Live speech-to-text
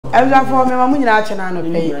Ebza for me mamu nyina ache na no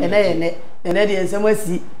pay ene de ensem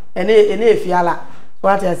asi ene efiala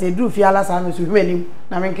what I say do fiala sa me so hwenim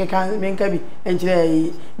na menka bi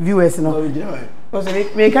enchire viewers no o se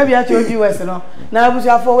menka bi ache viewers no na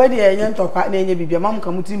abusia for we de enye ntokwa na enye bibia mam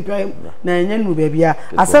ka mutimpa na enye nu bibia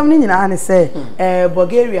asem ni nyina ane say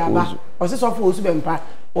Bulgaria ba o se so for Owusu Bempah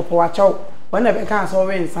opo wacho when na be kan so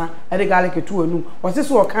we nsa e de garlic tu anu o se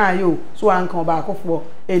so kan yo so anka ba akofo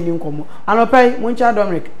eni nkomo anopai muncha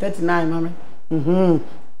Dominic 39 mame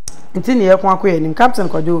Ntini ye kwa nim Captain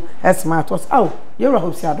Kojo smart was you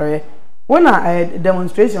hope si adoye wona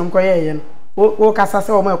demonstration ko ye wo kasa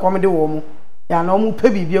se wo me komede wo mu ya na omu pe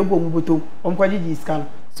bibia go mu botom omkwaji ji scan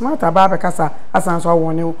smart aba be kasa asan so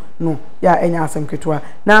woni no ya enya asem ketwa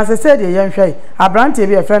na se se de ye nhwe abrante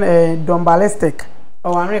bi e friend Domballistic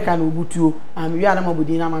o America na obutuo wi ana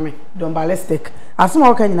mabudi na mame Domballistic asem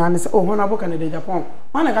o kan nyina ne se o hona boka na de Japan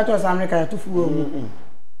wana ka to sa America ya tufu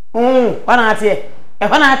mu wana atie e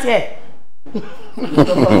hona atie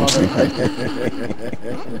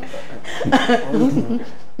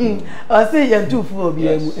o se yan tufu obi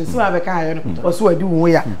emu enso abeka ayo no o so adi wo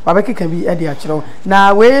ya babeka bi ade a kire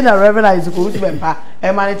na we na Reverend Isaac Owusu Bempah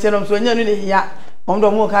e ma ne tieno so nya no ne hia ondo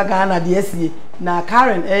mo ka Ghana de asie na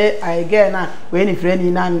Karen again na we ni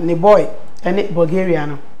friend na ne boy ene Bulgaria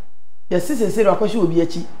no yes se akoshi obi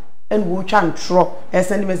achi en wo twa ntro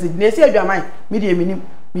send message na esi adwaman media minim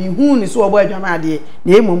mi hu ni so obo adwaman de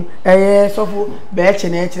na emum sofo be eche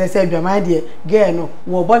na echere se adwaman de girl no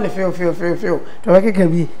wo bo ne feel to we keka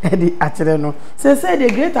bi edi atere no se the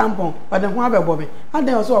great tampon but the ho abebo be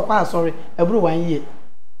adan o so okwa asori eburu wan ye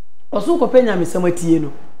oso ko penya me samatie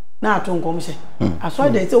no na ato nkom hye aso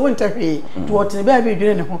de se won tahwe to wote be abi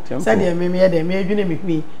dwene ne ho se de me de me dwene me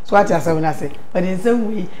hwi so ati asem na se but in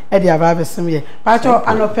some wi e de aba be sem ye pacho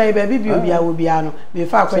anopai be bi obi a wo bia no me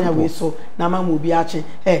fa akwanya we so na ma mu obi ache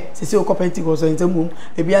se okopenti go so ntemum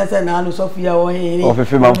e bia se na anu sofia wo he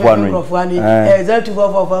ofefe manpo anu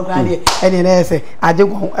 0244 grade ene na se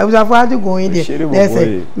ajegon ebusafo ajegon yi de na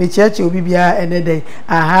se me cheche obi bia ene de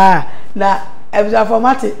aha na ebusafo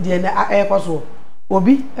mate de na ekoso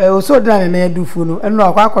obi oso dana na edufu no eno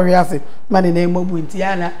akwa akwhwe ase ma ne na emobu nti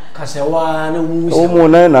ana kasewa na mu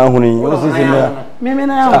na ahuni o sisi na me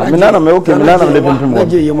na na me okay me na me de pimpim ho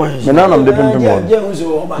me na me de pimpim ho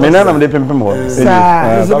me na me de pimpim ho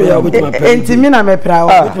enti me na me pra o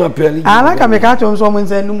ala ka me ka chom so mo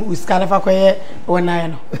nse num uskana fa koye wona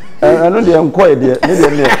no anu de enkoye de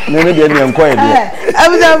ne de enkoye de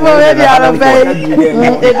abuja bo we de ala pe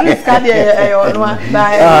edris ka de ono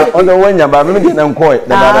na ono wanya ba me de enkoye okay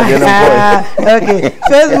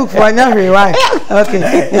Facebook for nyahwe why okay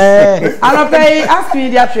Alopai Ask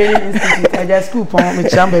Media Training Institute I school pon me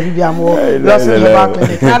chamba bibia mo lost in the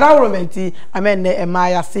back na da romenti amen na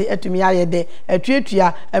emaya se etumi aye de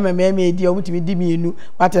etuatua ememe edi omutimi di mienu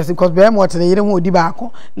what is because be mo tene yire ho odi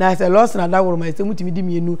baako na se lost na da romenti omutimi di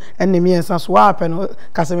mienu enne me ensa so ape no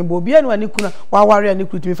kaseme bo bia no ani kuna wa ware ani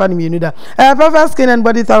kutumi fa ne mienu da perfect skin and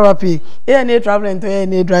body therapy na traveling to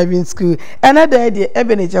na driving school and the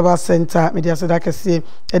Ebony Herbal Center, media Sodakasi,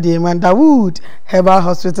 the Amanda Wood Herbal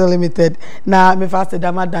Hospital Limited. Now, me fast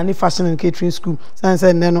dama Danny Fashion and Catering School.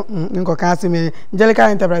 Sansa neno nko kasi me Angelica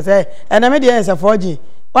Enterprise. And I made the answer 4G.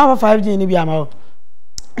 5G in Ibiamo.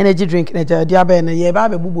 Energy drink na diabe na ye ba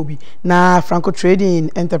be bubobi na Franco Trading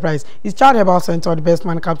Enterprise is charged about center the best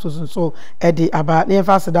man capsules and so edi aba na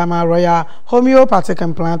fast dama Royal Homeopathic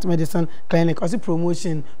and Plant Medicine Clinic also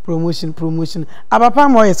promotion abapa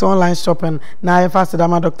mo is online shopping na fast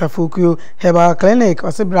dama Dr. Fukuyo Herbal Clinic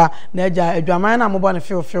also bra na ja adwaman na mo bo na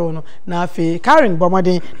feel no na fe Karen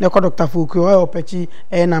Bomodin na ko Dr. Fukuyo opechi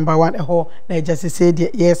number 1 ho na ja se de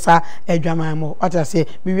yesa adwaman mo what I say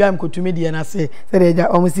mi wi am kotumi de na se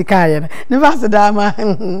de Musikaya. Never said Dama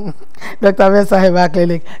Dr. Bempah Herbal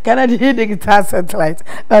Clinic. Canada the guitar satellite.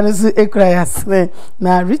 And also a cry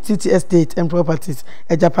na Rich Estate and Properties.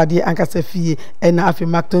 A Japadi Ankasa Fee and Afi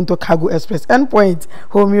Mactonto Cargo Express Endpoint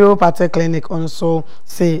Homeopathic Clinic also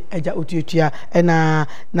say Eja Ututia and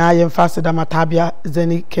na yem fast Dama Tabia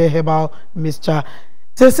Zeni K Herbal Mr.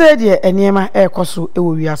 Se de eniema ekoso ewo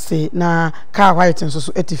wiase na car white nso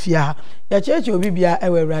so etifia ya cheche obi bia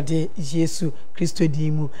ewe Awurade Yesu Kristo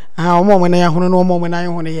di mu omo na ya hono no omo na ya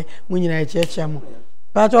hono ye munyina ya cheche mu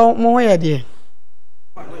pato mo ho ye de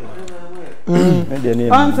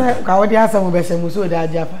onse ka wodi asem be se mu so da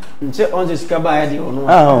ajafa nche onse skaba ya di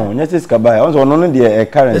ono nya skaba ya onse ono no de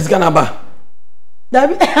current skana ba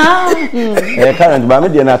Dabi current ba me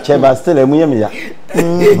de na cheba still emuye me ya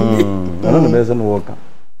no be so no work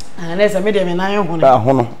Unless I made him an iron.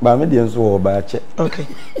 Ba me dey nso ba che. Okay.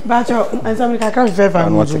 Ba cho and some ka ka fe fa.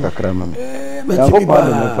 Ano take akra ma me. Ya go pa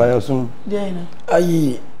me fa yosum. Dey na.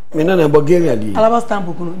 Ayi, me na Bulgaria di. Alaba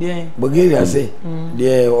stamp kuno dey. Bulgaria say.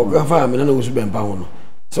 Dey o ka fa me na Owusu Bempah ho no.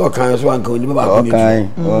 So kan so anka oni ba ko ni. Okay.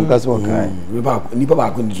 O ka so kan. Me ba ni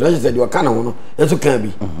ba ko ni. So say dey o kan ho no. Enso kan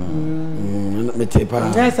bi. Me te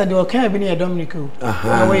pa. Yes, dey o kan bi ni Dominic o.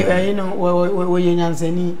 We you know we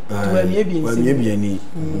nyansani to we bi nsi. We bi ani.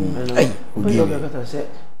 Ai, Bulgaria ka say.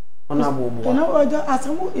 Ona bobo. Na ojo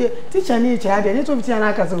asamu teacher ni cha dey. Ni to bi tia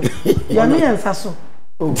na aka so. Ya me yansa so.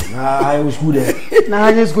 Oh, I was good there. Na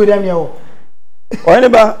I just go dem here.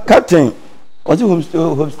 Ba captain. What you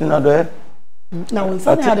hosting na do? Na we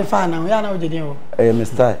say na dey fan na we na we dey o.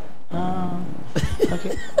 Mr.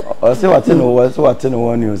 Okay. O say what no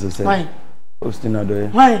one you say. Why? Hosting na do.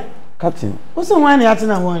 Why? Captain. Who so why na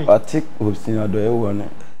na one? I take hosting na do e won.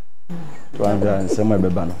 To anda say my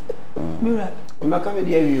beba no. Mira. We ma come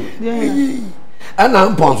dey you. Yeah. And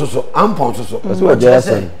I'm ponso so. That's what you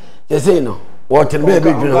say. You say no. What baby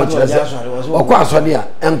dream what you say. O kwa so dia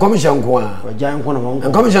en commission ko a. Oja nko na won.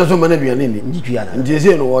 En commission so mana duane ni. Nditwa na. Nti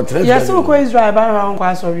say no what trend. Yes, so ko Israel ba ra nko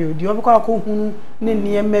aso ri o. Di obiko ko hunu ne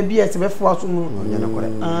niam bi ese be fo aso mu. Onya na kore.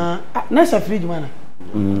 Na sha fridge mana.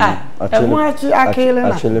 Emu achi akele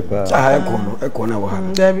na. Actually pa. Eko na wa ha.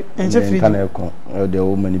 Dabi, en sha fridge. Kan eko. The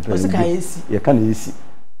woman people. You can esi.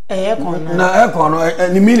 Na eko no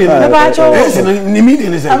ni mini ni mini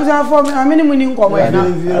ni say. I'm sorry for me. Amini mu ni nkomo ya na.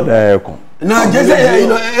 Ada eko. Na jese you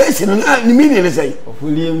know esi no ni mini ni say.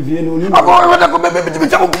 Ofuli envie no ni. Abo we da ko be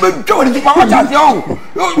chako ko be chwo ni pa wa cha ti on.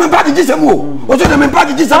 Me pa di jese mu o so me pa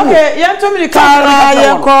di jese mu. Okay, yan to me kara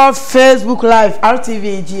yan ko Facebook live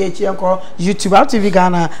RtvGhana yan ko YouTube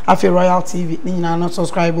RtvGhana afi Royal TV ni na no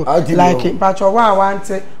subscribe like it pa cho wa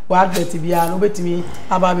want wa advert bia no betimi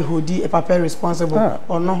aba be hodi e papa responsible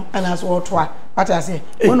or no and as what I say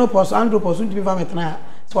mono post andro post ntimi fa metna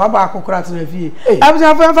so aba akokora tena fie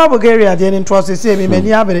abisa fa Bulgaria dey in trust say me mani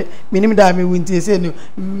abere minim da me wunti say no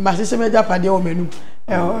mahihye me japade o menu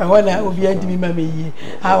wala obi antimi ma me yi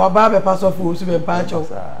ha wa ba be pass of Owusu Bempah cho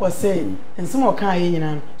was say ensem o kan yi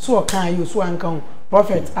nyina so o kan yi so anka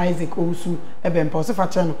Prophet Isaac Owusu Bempah so fa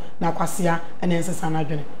che no na kwasea na ensesa na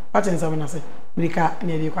adwene what ensem na say Brika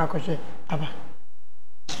na dey kwa kwhwe aba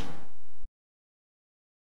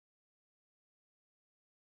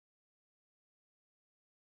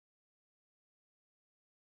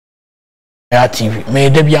TV me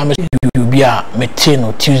de bia me bia me tie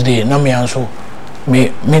no Tuesday na me anso me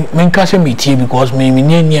nkase me tie because me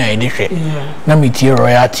ni ai de hwe na me tie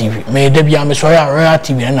Royal TV me de bia me sorry Royal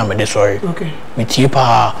TV na me de sorry okay me tie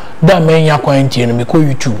pa da me nya kwan tie no me ko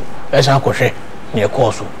YouTube esa ko hwe na e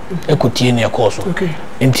ko so e ko tie na e ko so okay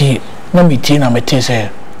enti na me tie na me tie se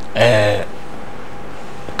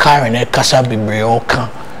Karen e kasa bebre o kan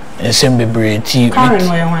ensem bebre ti Karen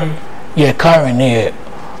no yan yeah Karen e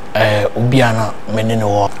Ubiana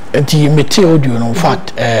menino enti mete audio no in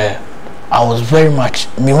fact I was very much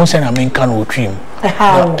me won say na men kan wo trim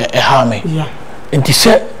ha me yeah enti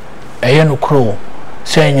se eye no kro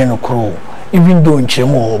se enye no kro even though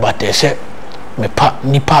nchemo but se me pa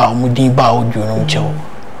nipa omudin ba audio no nchewo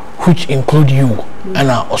which include you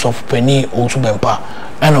and also penny Owusu Bempah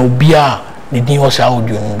and obia the din was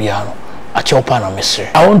audio no bia no a chopa na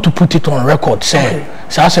mesre I want to put it on record say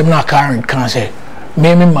say asem na Karen kan say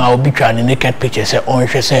me ma obi twa ne naked picture say on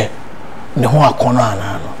hwe say ne ho akona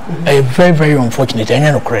ana no very very unfortunate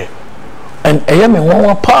anya no kre and eye me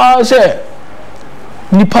won pa say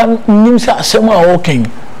nipa nim say asem a walking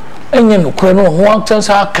anya no kre no won tell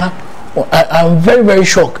say aka I'm very very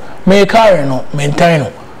shocked me carry no maintain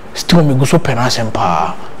no still me go so penasem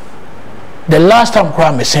pa the last time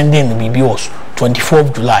cry me sending the BB was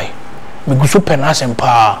 24th July me go so penasem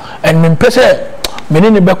pa and me pese me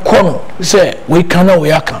ne be kono say we kana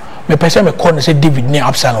we aka me pese me kono say David ne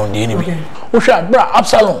Absalom de enemy o hwa bra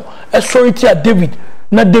Absalom e sorry tia David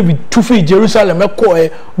na David to fi Jerusalem e ko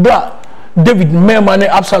e bra David mema ne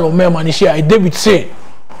Absalom mema ne share David say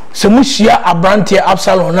se mu shia abrante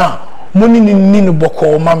Absalom na moni ni no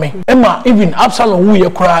boko mame ema even Absalom wu ye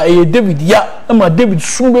kra e David ya ema David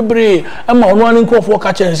sum bebre ema ono an nkofo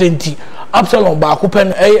ka chen se nti Absalom ba ko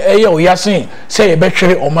pen e o yasin say e be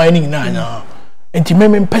hwere o man ni na nya enti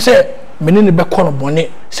me pese me ne be kono bone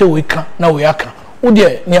se we ka na we aka wo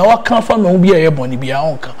de ne awaka fa me wo bia ye bone bia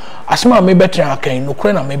onka asema me betra akan no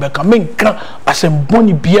kre na me be ka me nka asem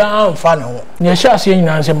bone bia amfa ne ho ne hia ase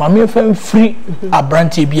nyina se ma me fa free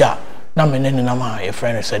abrante bia na me ne na ma ye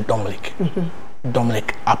friend said Dominic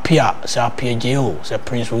appear JO say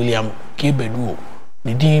Prince William Kebedu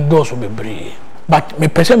the din doors bebre but me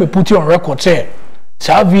pese me put it on record say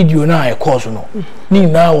Sa video na e course no. Ni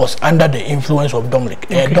na was under the influence of Dominic.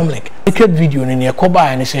 Dominic. Naked video ni e ko ba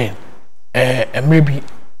and say maybe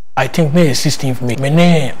I think May 16th me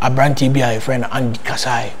ne abranti bi a friend Andy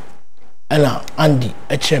Kasai. Ela Andy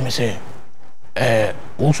e che me say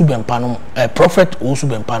Owusu Bempah no prophet Owusu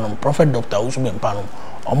Bempah no prophet Dr. Owusu Bempah no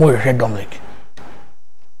omo hwe Dominic.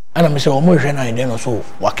 Ana me say omo hwe na ide no so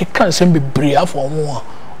wakeka nsem bebre afọ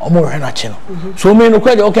omo hwe na che no. So me no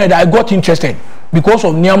kwede okay that I got interested because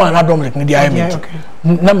of Niama and Dominic ni dia me.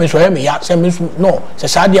 Na me so me ya say me no say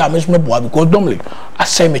sad dia me so me boa because Dominic I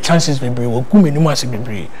say me chances bebre wo ku me numa se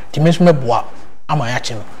bebre ti me so me boa ama ya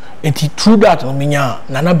che no. Enti through that no menya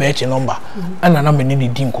nana beche number and na me ni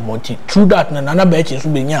din komoti through that na nana beche so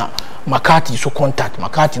benya makati so contact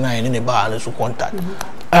makati na ene ne ba na so contact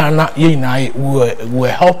na ye na we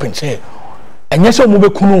were helping say enye so mo be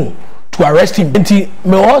kunu to arrest him enti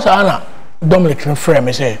me was ana Dominic friend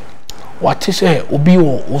me say what say obi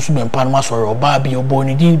o Owusu Bempah no masoro oba bi obo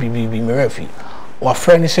ni din bibi me refi wa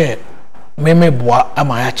friend say me boa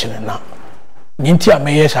ama ya chene na Ninti a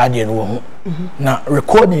meye sa ade no wo na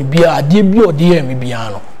recording bia ade bi ode me bia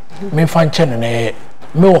no me fa nche ne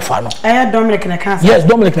me wofa no Dominic na ka yes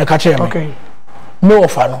Dominic na ka che me okay me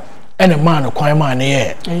wofa no ene man kwan man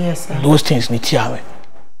ne yes sir those things ni tia me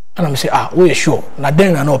and I'm say we sure na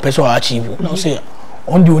den na person achieve na say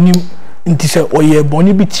on the onim nti say oye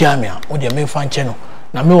boni bi tia me a o de me fa nche no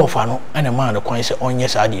na me wofa no ene man kwan say onye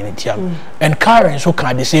sa ade ni tia me and Karen so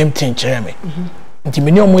can the same thing chere me nti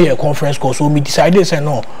me ni omo ye conference call so me decided say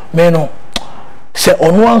no me no say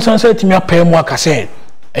onu ansan say timi apem mu aka say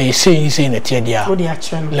say na tie dia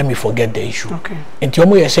let me forget the issue okay nti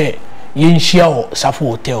omo ye say ye nhia o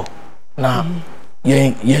Safo hotel na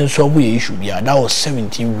ye solve the issue bia that was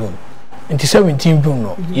 17 June nti 17 June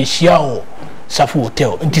no ye hia o Safo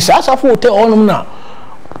hotel nti sa Safo hotel onum na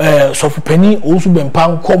so for penny Owusu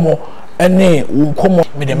Bempah komo ene komo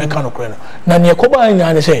me de meka no kre no na ne koba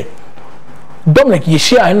anya ne say Dominic ye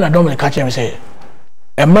share na Dominic catch him say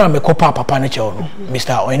emra me kopa papa ne che no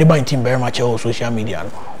Mr. Anybody team very much on social media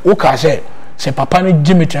no o ka say papa ne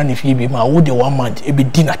Dimitri na fi bi ma wo de 1 month e be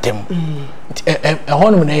dinatem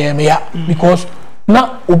hono me me ya because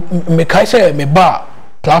na me kai say me ba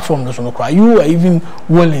platform no so no cry you are even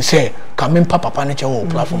willing say come papa ne che wo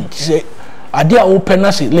platform say ade a open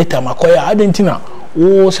na say later makoya adentina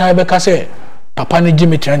o sai be ka say papa ne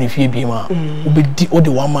Dimitri na fi bi ma obedi o de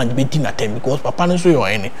 1 month be dinatem because papa ne so yo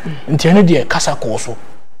ene nti ene de kasa ko so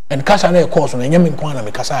and kasa na ko so na nyame nkwa na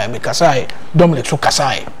me kasa Dominic so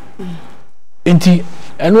kasa enti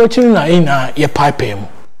eno chi na ina ye pipe mu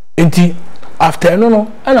enti after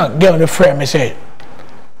no ana girl ne friend me say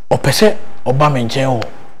opese oba me nchen o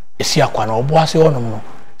esi akwa na obo ase onom no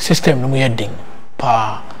system no ye ding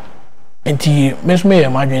pa enti me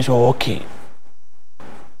imagine so okay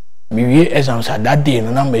me we exams that day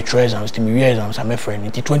no na me try exams me we exams am friend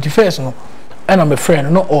enti 21st no and I'm a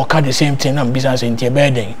friend no all ka the same thing na business enti e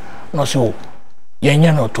burden no so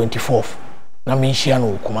yenya no 24th na me share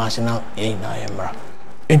no Kumasi na ye na yemra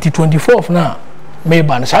enti 24th na me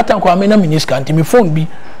ban satan kwa me na miniska enti me phone bi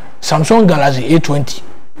Samsung Galaxy A20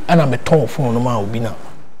 and I'm a ton phone no ma obi na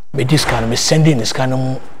me discount me sending the scan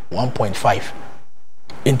 1.5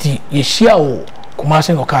 enti ye share o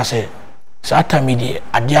Kumasi no ka say satan me de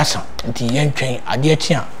adiasa enti yentwen ade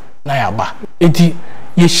atia na ya ba enti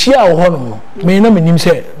ye share o hono no me na menim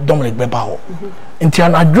say Dominic beba ho enti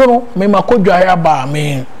anadwo no me makodwa ya ba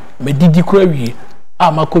me didi kura wi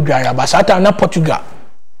makodwa ya ba satan na Portugal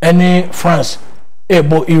any France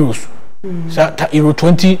ebo Euros sata Euro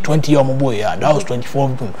 2020 ya mbo ya that was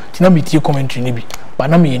 24 June tina me tie commentary ne bi ba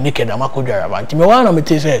na me naked makodwa ya ba enti me wana me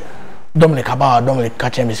te say Dominic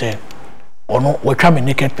catch me say ono we try me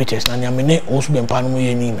naked pictures na nya me ne Owusu Bempah no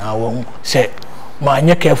ye ni na wo say ma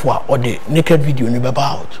anya careful or the naked video ni beba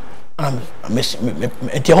out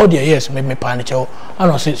enti how there yes me pan che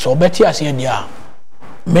and say so beti ase dia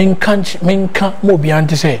menka mo bi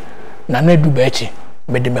ante say na du ba echi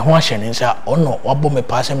me de me ho ahye ne nsa ono wabo me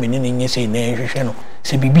pa se me ni nye say na hwehwe no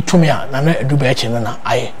se bibi tumi a na du ba echi na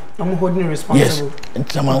aye I'm holding responsible yes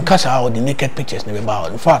enti man kasa all the naked pictures ni beba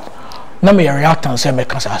out in fact na me react and say me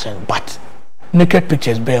kasa say but naked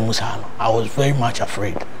pictures be musa no I was very much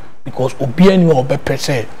afraid because obiani or be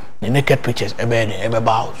say the naked pictures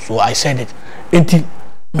about so I said it until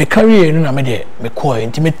me carry na me de me call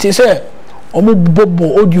until me say omo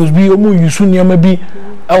bobo audios bi omo yusu niam bi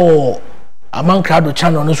among crowd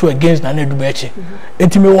channel no so against na do beche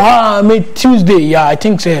until me me Tuesday I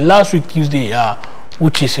think say last week Tuesday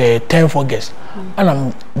which is 10th August and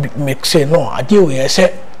I'm me say no I deal we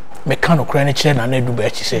say me can no credit na do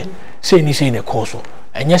beche say ni say in the course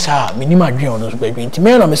enye sa minima adwen ono so badwen nti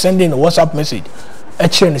me na me sending a WhatsApp message e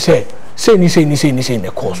kire ne say ni ne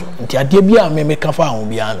course nti ade bia me ka fa ho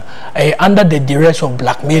bia na under the duress of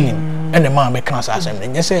blackmailing and the man me kan sa asem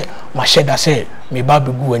enye say ma sheda say me ba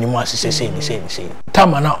be gu animu asese say ni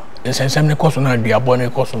tama na nsensem ne course na aduabo ne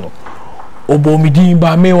course no obomidin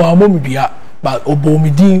ba me wa momidua ba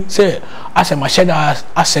obomidin say asem ma sheda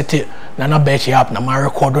asset na bet up na my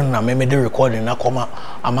recording na me the recording na koma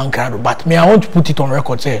amankrado but me I want to put it on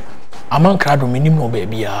record say amankrado minim no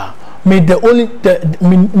baby me the only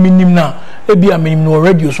minim na ebi a minim no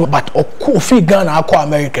radio so but okofi Ghana akọ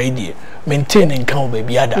America idie maintain nkan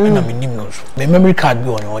baby ada na minim no so me memory card bi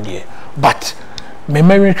on odie but me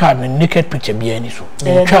memory card na naked picture bi ani so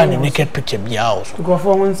me try na naked picture bi also go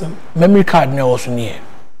for one some memory card na also near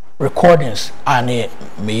recordings and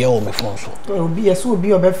me ye o me phone so obi yeso obi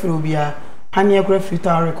obefre obi a ani ekura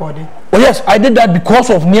filter recording. Oh yes, I did that because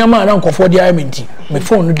of Niama and Uncle for the IMT. My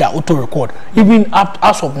phone that auto record. Even up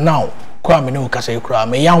as of now, kwa me no kasa ekura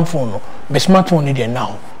me young phone no, me smartphone there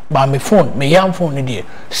now. But my phone, me young phone there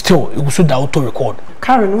still it go so that auto record.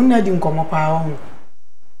 Karen unna di nkomo pa ho.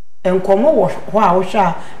 Enkomo wo a wo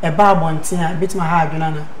hwa e ba abonten a betima ha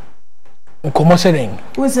adwena na. Nkomo seden.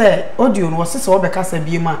 We say audio no wose se obekasa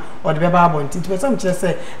biema o de be ba abonten. Ti pesam kire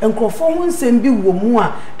say enkrofo ho nsem bi wo mu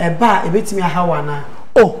a e ba e betimi ha wa na.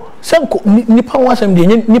 Oh, some nipa wasem de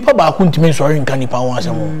nipa ba ku ntimi sorry nka nipa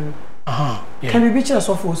wasem. Aha. Can we be sure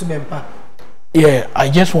so for Bempah? Yeah, I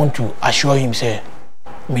just want to assure him say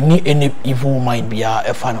me need any evil mind be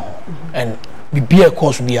a fan and be a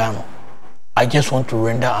cause be no. I just want to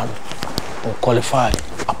render and qualify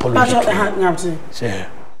apology. Say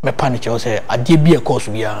me panic say I did be a cause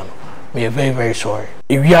be no. Me very very sorry.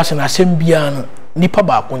 If you ask na sem bia no nipa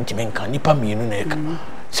ba ku ntimi nka nipa mienu na eka.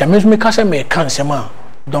 Se me ka say me kan sema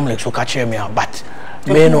Dominic so catch me but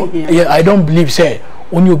me no yeah, I don't believe say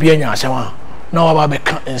only obi anya asema na wa ba be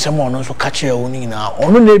kan nsema ono so catch e oni na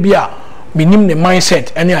ono na bia minim ne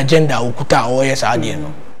mindset any agenda okuta o yes ade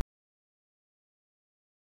no.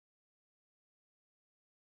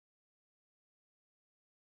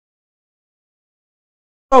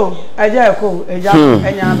 Oh, eja ko eja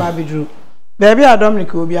enya ba bidru. Baby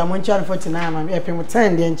Dominic obi amoncha 49 ma e pem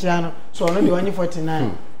 10 de nchia no so ono de onye 49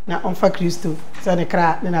 na onfa Kristo se ne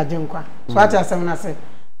kra ne na jenkwa. So ati asem na se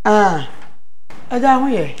eja ho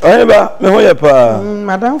ye. Oye ba me ho ye pa.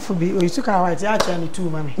 Madam Fubi Owusu ka wa ti a cha ni tu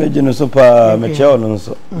ma me. Me jinu so pa me che ono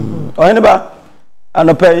nso. Oye ba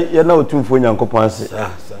anope ye na otumfo nyankopon ase.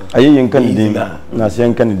 Aye yin kan din na se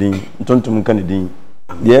yan kan din ntontum kan din.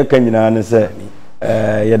 De kan nyina ne se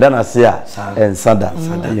yeda na se a ensada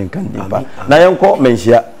yin kan din pa. Na yenko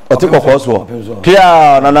menhia oti kokoso.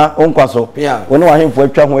 Pia nana onkwaso. Woni wa hemfo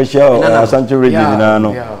atwa ho ahia Asante Radio nyina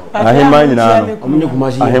no. Ahema nyina no.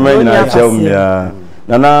 Ahema nyina che umia.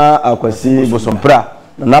 Nana akwasi bosompra.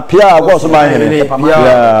 Na pia go so ma hene.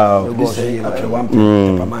 Ya.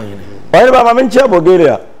 Wani ba ma menche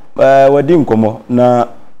Bulgaria wadi nkomo na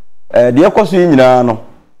de ekoso nyina no.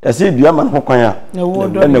 Yase dua man ho kwan a.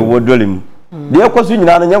 Na wodolim. De ekoso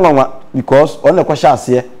nyina no nyanwanwa because on na kwahya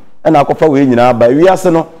ase na akofa we nyina ba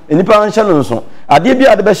wiase no enipa anhye no nso ade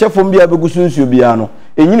bia de be hyefom bia begusu nsuo bia no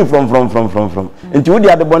enyini from enti wodi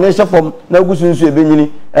ade bone hyefom na gusu nsuo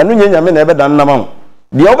ebenyini eno nyanyame na ebeda nnama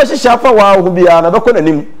de obehye afa wa ho bia na bekọ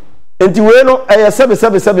nanim enti we no eye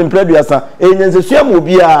sebe mpraduasa enyansesua mu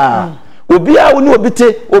obia woni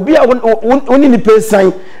obite obia woni ni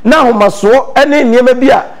pesan na ahomaso ene niema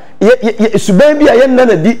bia suban bia ye nna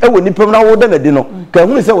na di ewo nipam na wo da na di no ka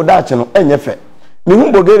hunu se wo da ache no enye fe me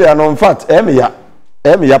hu Bulgaria no in fact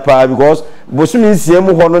emi ya pa because bosumi nsie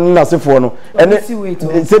mu ho no nasefo no ene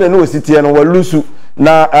se na no sitie no walusu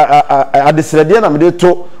na adesrede na me de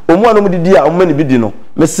to omu anu didi a omu ne bidi no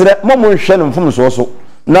mesre momo nhwe ne mfom so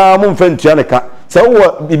na mo mfa ntua ne ka se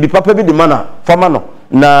wo bibi papa bi de mana fama no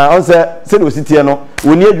na on se no sitie no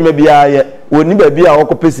woni adwuma bia ye woni ba bia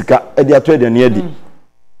wokopesika e de ato de ne adi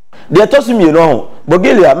de atosumi no ho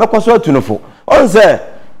Bulgaria mekoso atunofo on se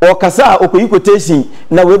o kasa okoyikotation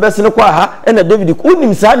na we bese ne kwa ha na David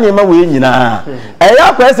unim sa nema we nyina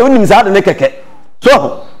ya kwa se unim sa de ne keke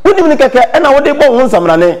so unim ne keke na wo de bo ho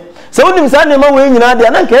nsamrane se unim sa nema we nyina de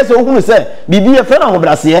na nka se ohunu se bibi ye fe na ho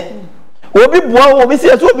brase obi boa obi se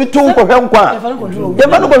so obi tu kohwe nkwa ye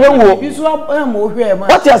fa no kohwe wo bisu mo hwe ma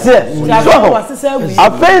what you say so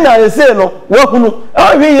afei na ye se no wo hunu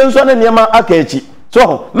ahwe ye nso na nema aka echi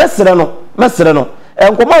so mesere no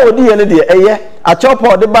enkoma odi ye ne de eye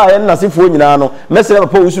achopo de ba ye nasefo nyina no mesere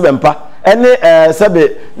papa Owusu Bempah ene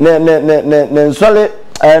sebe ne nsole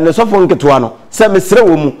ne sofo nketo ano se mesere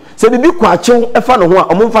wo mu se bibi kwa achew efa no ho a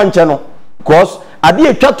omfa nche no cause ade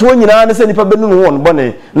etwa to nyina ne se nipa benu no won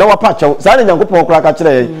bone na wapa kyew saa ne nyankopon kora ka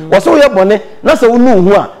kire wo so ye bone na se wonu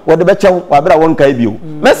hu a wo de be kyew wa bra won kai bio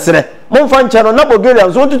mesre momfa nche no na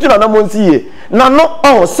Bulgaria so tutu na monsie na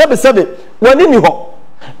no sebe wani ni ho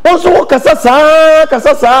onso wo kasa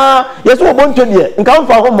saa yeso wo bonto de nka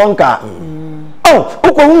mfa ho monka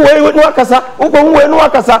uko huwe no akasa uko huwe no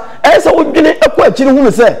akasa esa wodwene ekọ akiri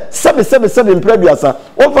hu se sebe mprabiasa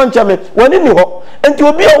wo fa nche me wani ni ho enti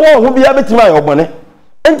obi owo ho bia betima ayo bone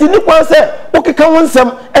enti ni kwa se ukeka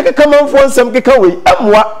wonsem ekeka manfo nsem keka we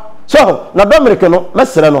amwa so na Dominic no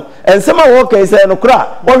mesere no ensem a wo kai se no kra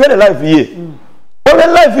wo hwe life ye wo hwe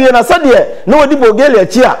life ye na sade na wodi Bulgaria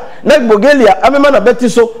chi a na Bulgaria amema na beti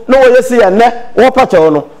so na wo yesi ya ne wo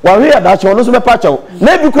pacho no wa hwe ya da cho no so be pacho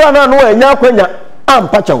na bi kra na no wo enya akwanya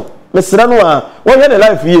ampacho mesere no a wo hwe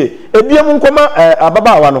life ye ebiem nkoma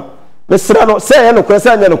ababawa no mesere no se ye no kra se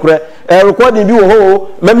anya no kra recording bi wo ho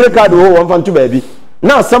memory card wo wo mfa nto ba bi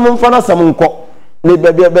na asam mfa na asam nko ne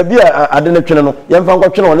baby ade ne twene no ye mfa nko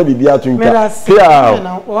twene wona bibia tunka pia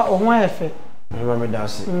o ho efe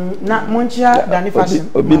na monchia dani fashion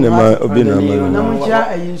obi na na monchia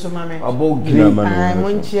ayi nso mame abo green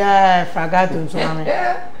monchia fagato nso mame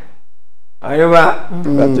ayeba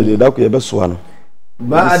atele da ko ye besoa no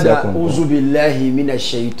ba'da uzu billahi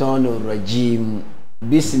minash shaitanir rajim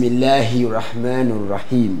bismillahir rahmanir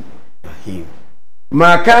rahim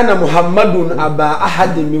ما كان محمد أبا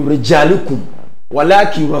أحد من رجالكم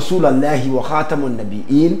ولكن رسول الله وخاتم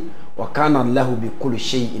النبيين وكان الله بكل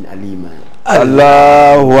شيء عليما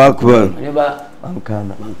الله أكبر من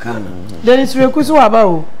كان Dennis Rekusu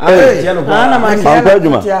abao أنا ما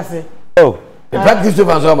كان practice of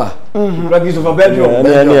Azoma practice of Belgium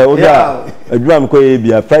oda adwuma mko ye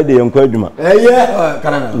bia Friday yenko adwuma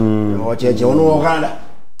Canada o cheche ono Canada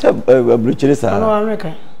abruchire sa no America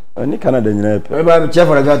ni Canada nyina epe we ba chef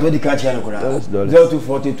for that we di catch ya kura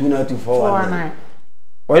 02429241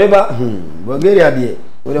 whatever Bulgaria die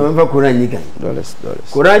we dem fa Quran nika dollars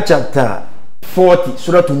Quran chapter 40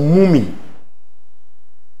 surah Mumin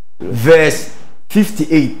verse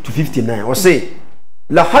 58 to 59 or say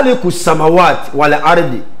la khaliqu samawati wal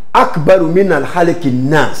ardi akbaru min al khaliqi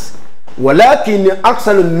nas walakin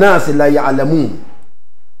aktharu an-nas la ya'lamun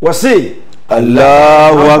wa say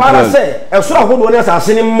Allahu akbar esura hodo ne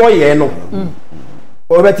asase ni moye no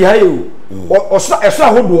obeti hayo esura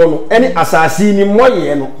hodo no eni asase ni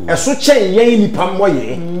moye no eso chen yen nipa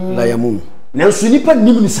moye la yamun nanso nipa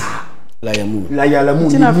nim ni sa la yamun la yalamun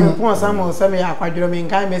tina fi pon samo se me akwadro me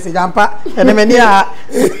nkan message ampa ene me ni a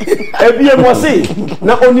ebie mo se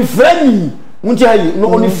na oni frani munti hayi no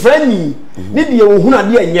oni frani ni de wo huna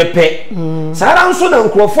de enyepe sara nso na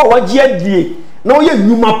nkrofo wagye adie na oye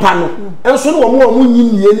nyuma pa no enso no wo mo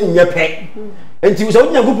nyimie ni nyepe enti so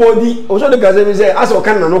nyankopon di o so de gaze mi se ase o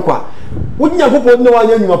kan na no kwa wo nyankopon no wa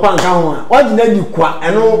nyuma pa nka ho a wagina di kwa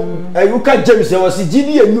eno ayuka James was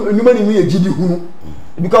gidi nyuma ni mi ye gidi hunu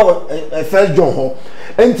because first John ho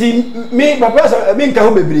enti me papa me nka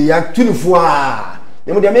ho bebiri ya tunifo a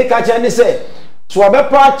ne mo de me ka che ne se so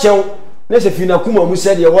abepa chew ne se fina kuma mu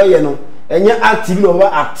se de wo ye no enye active no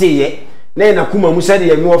wa active ye na na kuma mu se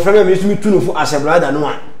de me wo frame me sumi tunifo as a brother no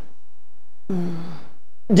a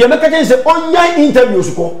de me ka che se onya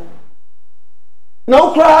interviews ko na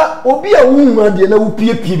ukra obi a wu ma de na wo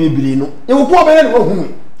pie bebiri no e wo ko be ne wo hu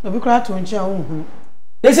obi kra to nchi a wo hu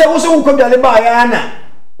they say wo so wo ko bi ale ba ya na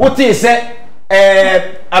wote se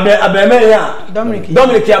abeme ya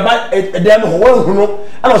Dominic aba dem ho won hu no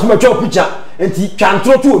ana so ma twa picture enti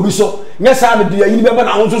twantro to obi so nya sa me dia yini be ba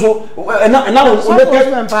na ho so na wo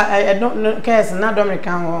Bempah case na Dominic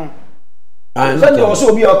kan ho so de wo so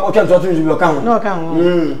obi o twantro to obi o kan ho no kan ho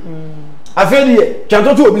afedi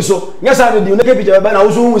twantro to obi so nya sa me dia na ke picture be ba na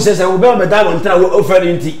wo so hu se wo be me da won tra wo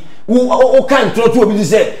oferi nti wo kan tro to obi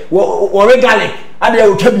se wo regale ade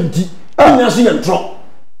wo twa binti nya so nya tro.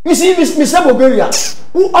 You see, Mr. Bulgaria,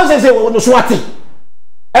 who also say on the swati.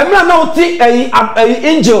 A man now take a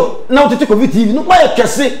angel now to take a TV. No, why I can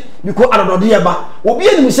say because I don't know the aba. Will be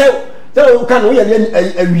any say tell you can we a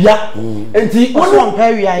ria and the one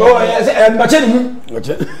pay. Oh, yes, but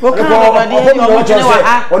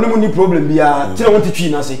only problem be a tell what to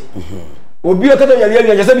chin. I say. Obi o kato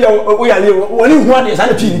yale ya se bia o yale woni hu ade sa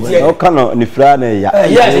na twi tie o kana ni fra na ya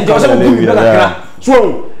yes nti o se mo bi na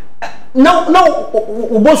so now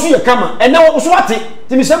ubosu ye kama and now so ate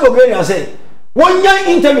ti mi se Bulgaria say won yan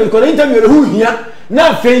interview ko interview hu hia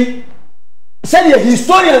na fei said the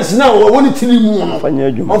historians now won tiri mu no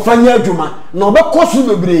fanya adwuma na obekosu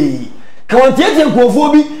bebre ka won tie nkofo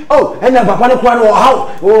bi oh and na papa no kwa no how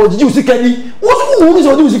o jiji usikadi wo so hu ni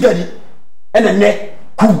so di usikadi and ne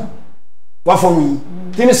ku wa fon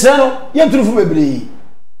tini se no ye nturufu bebre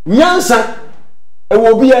nyansa e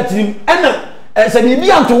wo bi atrim ena se bi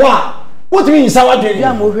bi anto wa wotimi nsa wa dwen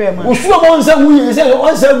ya mo hwe ma wo suo mo nsa mu ye se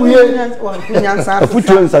onsa mu ye nyansa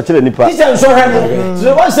afutuo nsa kire nipa ti se nso hwe no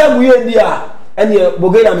so onsa mu ye dia ene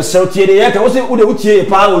Bulgaria me sel tie de ye ka wo se wo de utie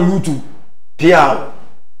pa o YouTube pia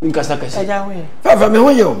nkasa kasa eja we fa me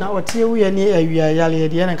ho yo na otie wo ye ni awia yale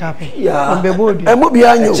de na ka pe ya mbebodu e mo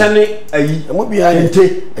bia anyo chane ayi e mo bia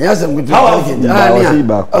ente eya se ngutu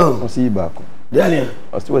o si ba ko de ania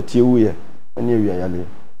o si watie wo ye ani awia yale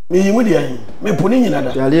me yimu de an me poni nyina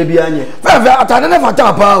da yale bia anye fa atade na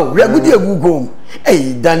fata pa o re gudi egu kom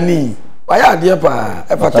dani waya de pa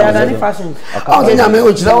e fata dani fashion o nya me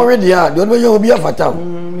o chira wo we de a de o be obi afata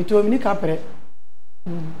mi to mi ni ka pre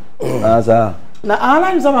asa na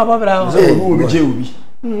ala nso ma babra o obi je obi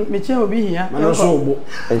me che obi hia na so ogbo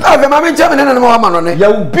ave ma me che me na ma no ne ya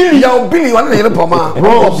ubili wana yele poma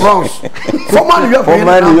bronze formal you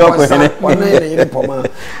wana yele poma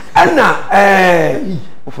ana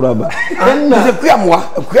ofuraba ana ze kuamwa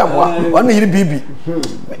wana yele bibi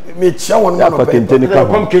me che wona no pe kente ni ka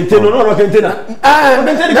kom kente no kente na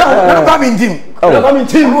kente ni ka na come in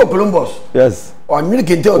team ro Columbus yes o mi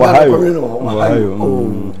kente o da ko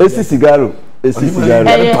no esi sigaro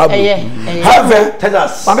have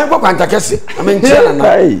tedas ame kwa kwanta kese ame ntia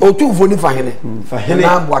na otu fo ni fahene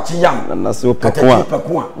na boachi yam na so pekwa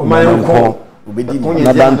o man ko obedi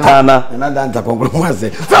na dantana na danta ko ngro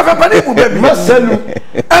mase fa pani bu bebi masalu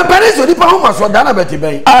pani so di pa ho maso da na beti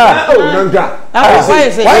ben o nanga why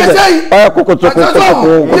say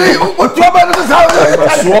kokotoko o tu ba no sa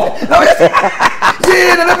so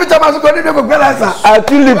na pita maso ko ni ko gbela sa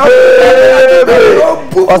atuli pe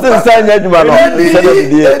o se nsa nya djuma no se no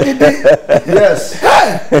di yes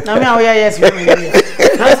na me awo yes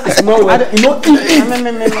that's small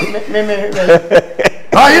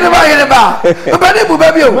you know yine ba mbani bu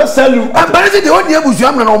baby o masalu mbani se de odi ebusu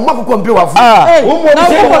amna na omma kokko mpe wafo o mo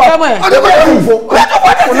se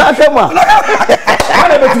ko na tema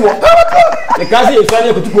ana betu e kasi e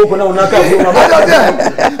fani ko tuko na unaka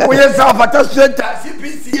na o ye sa fata straight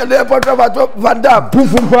CPC le porta vato vanda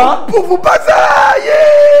pufu pasa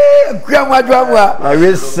ye kwa mwadwa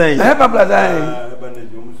awe sen hepa plaza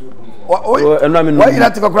why you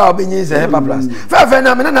not to crowd being is hepa plaza fa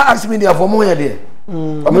na me na ask me there for mo ye there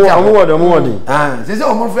omo se se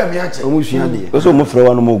omo frɛ me ache omo sua de o so mo frɛ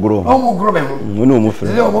wa no mo gro me ho no mo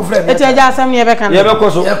frɛ se omo frɛ me eti aja asam ye be kan ye be ko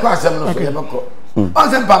so ye ko asɛm no so ye be ko on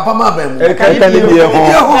se papa ma ba mu e ka ni bi e ho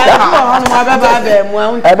no ma ba ba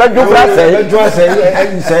mu e be ju fra se e ju ase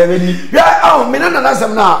e se be ni ya me na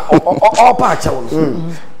asɛm na o pa ache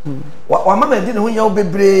wo wa mama di ne ho nya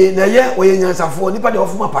obebre na ye wo ye nyansafo nipa de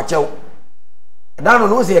ofuma pa ache wo da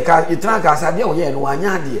no se ye ka yitra ka asa de wo ye no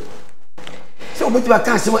anya de se obeti ba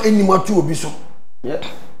kan se wa enimu atu obi so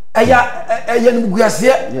eya ni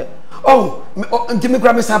guase nti me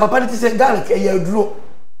kura me sa papa ti se garlic eya duro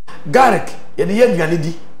garlic ye de ye aduane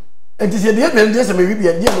di nti se de aduane di se me wibi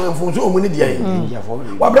de no mfonso omu ni de ayi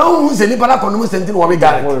wa bra hu se ni para kono senti no wa be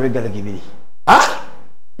garlic bi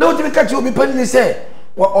na o ti me ka ti obi pani se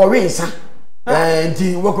o we nsa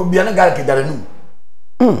nti wo ko bia na garlic dare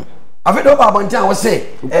nu afi do baba ntia wo se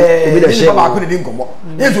ni baba ko de nkomo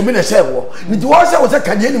yesu mi na share wo nti wo se wo se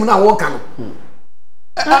kanye ni mu na wo ka no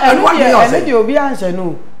anu wa ni de obi anse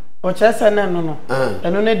no o chese na no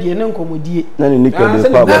enu na de ne nkomodie na ni nika de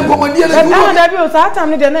pa na nkomodie le na da bi o sa atam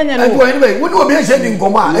ni de na nya no wo ni be wo ni obi anse di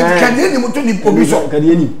nkomo a kanye ni mu to ni obi so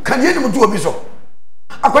kanye ni mu to obi so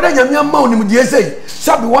akoda nyamia ma oni mu die sei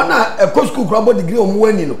sabi wana e school crabo degree o mu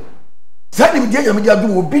wani no sa ni mu die nyamia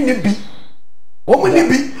adu obi ni bi o mu ni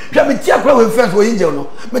bi hwa me tia kra we first wo yinje no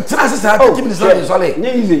me tra se sa 30 minutes la so le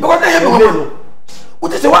because na ye no wo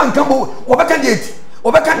te se wan kan bo wo beka date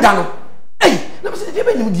wo beka da no ei na me se de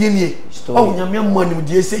be ni mu die nie o nyamia ma ni mu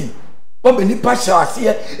die sei o be ni pa sha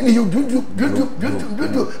ase ni you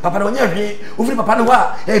do papa no nya hwe o firi papa no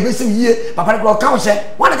wa e be se yie papa no ka wo se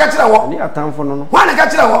wan ka kira wo ni atamfo no wan ka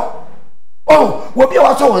kira wo oh wo bi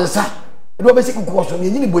wa so won sa e do be se kuku so ni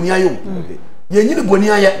nyini boni ayo ye nyini boni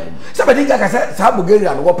aye se be dinga ka sa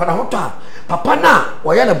Bulgaria no wo pa na ho to papa na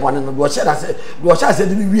wo ye ne bone no do she da se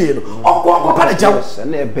de ni wie no okko pa na jawo se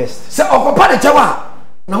na best se okko pa na jawo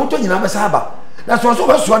na ho to nyina be sa ba na so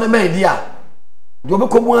be so na mai dia do be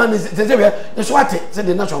ko mu an se ye so ate se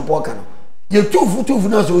de na so mpo ka no ye tufu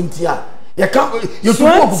na so ntia ye ka ye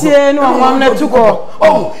tufu tie no amam na tuko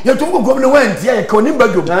ye tufu ko no wa ntia ye ka oni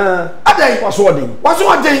badum adai waso odin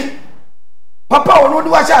papa wono di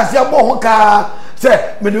wa sha ase abo ho ka se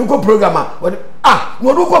me de ko program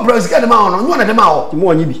no do ko program sika de ma ono nyo na de ma o ti mo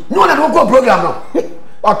onyi bi nyo na de ko program no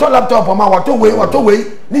wato laptop ma wato we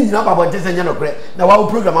ni nyina babo ntese nya no kre na wa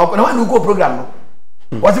program na wa no ko program no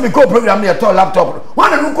wa se be ko program na to laptop wa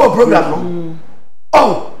na no ko program no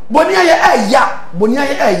oh boni aye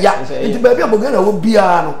eya nti ba bia Bulgaria wo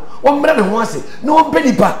bia no wo mra ne ho ase no wo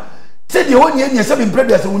pedipa se de woni anya se be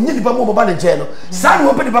predators wo nyi dipa mo baba ne che no sa no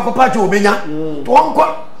wo pedipa ko pa che obenya to wonko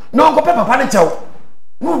no wonko pe papa ne chew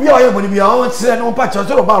no bia wa ye boni bia wo se no pa che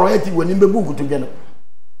so ba ro yati woni be bu kutu no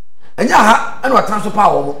enya ha ena wa transfer pa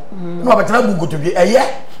wo mo no ba tra bu kutu bi eye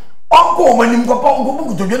onko mo nim ko pa onko bu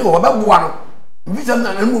kutu bi no ba bu wa no visa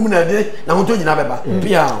na mu na de na mo to nyina beba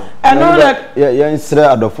pia eno na ya insre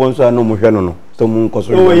adofo so no mo hwe no so mu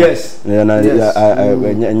nkoso oh yes ya na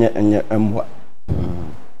nya emwa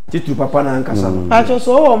titu papa na nkasa acho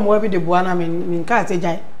so wo mo bi de buana min ka te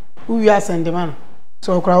jai uwi asende man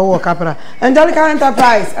so kra wo kapra Angelica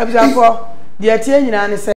Enterprise abijafo de atie nyina ne